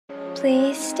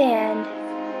Please stand.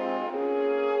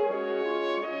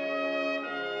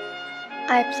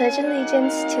 I pledge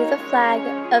allegiance to the flag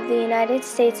of the United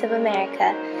States of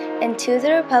America and to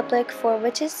the republic for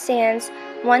which it stands,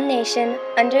 one nation,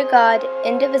 under God,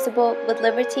 indivisible, with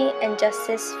liberty and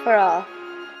justice for all.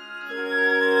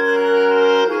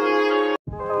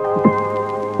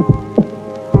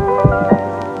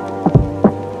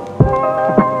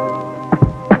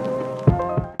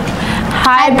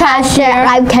 Hi, Pastor.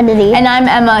 I'm Kennedy. And I'm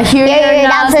Emma. Here are your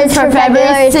announcements for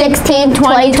February 16,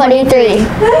 2023.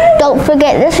 Don't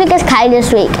forget, this week is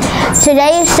Kindness Week.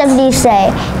 Today is 70s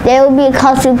Day. There will be a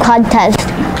costume contest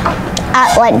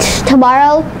at lunch.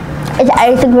 Tomorrow is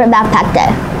Anything but Backpack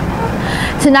Day.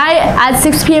 Tonight at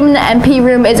 6 p.m. in the MP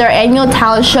room is our annual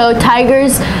talent show,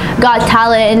 Tigers Got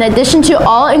Talent. In addition to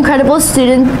all incredible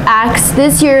student acts,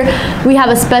 this year we have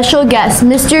a special guest,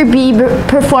 Mr. B,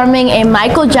 performing a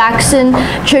Michael Jackson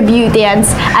tribute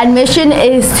dance. Admission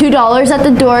is $2 at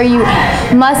the door. You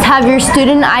must have your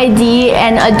student ID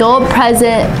and adult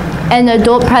present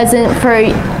for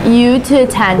you to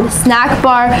attend. Snack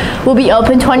bar will be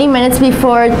open 20 minutes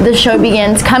before the show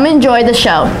begins. Come enjoy the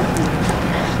show.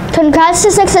 Congrats to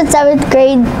 6th and 7th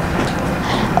grade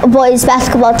boys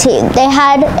basketball team. They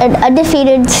had an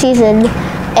undefeated season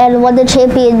and won the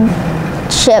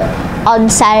championship on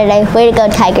Saturday. Way to go,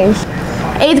 Tigers.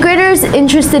 8th graders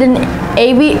interested in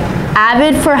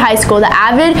AVID for high school. The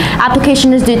AVID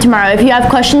application is due tomorrow. If you have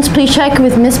questions, please check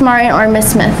with Miss Martin or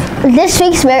Miss Smith. This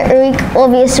week's merit week will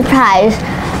be a surprise.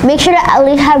 Make sure to at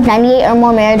least have 98 or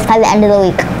more merits by the end of the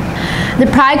week. The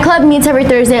Pride Club meets every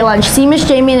Thursday at lunch. See Miss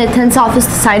Jamie in the attendance office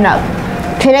to sign up.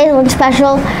 Today's lunch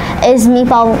special is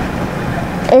meatball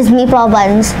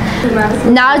buns.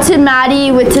 Now to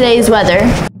Maddie with today's weather.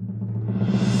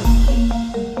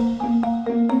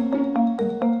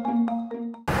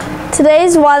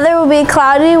 Today's weather will be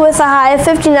cloudy with a high of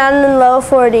 59 and low of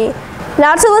 40.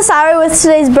 Now to Lasauri with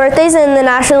today's birthdays and the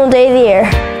National Day of the Year.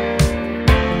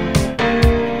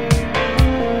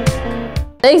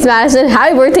 Thanks, Madison.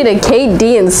 Happy birthday to Kate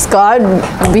D and Scott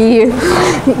B.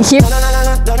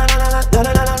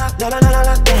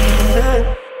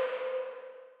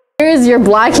 Here's your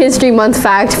Black History Month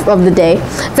fact of the day.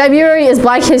 February is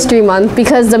Black History Month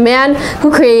because the man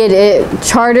who created it,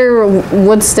 Charter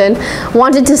Woodson,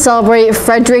 wanted to celebrate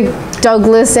Frederick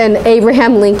Douglass and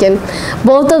Abraham Lincoln.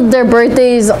 Both of their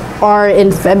birthdays are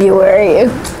in February.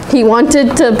 He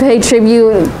wanted to pay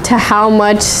tribute to how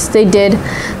much they did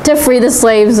to free the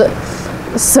slaves,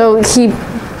 so he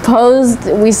proposed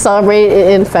we celebrate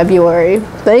it in February.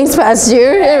 Thanks,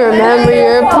 Pastor, and remember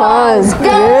your pause.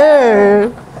 Yeah.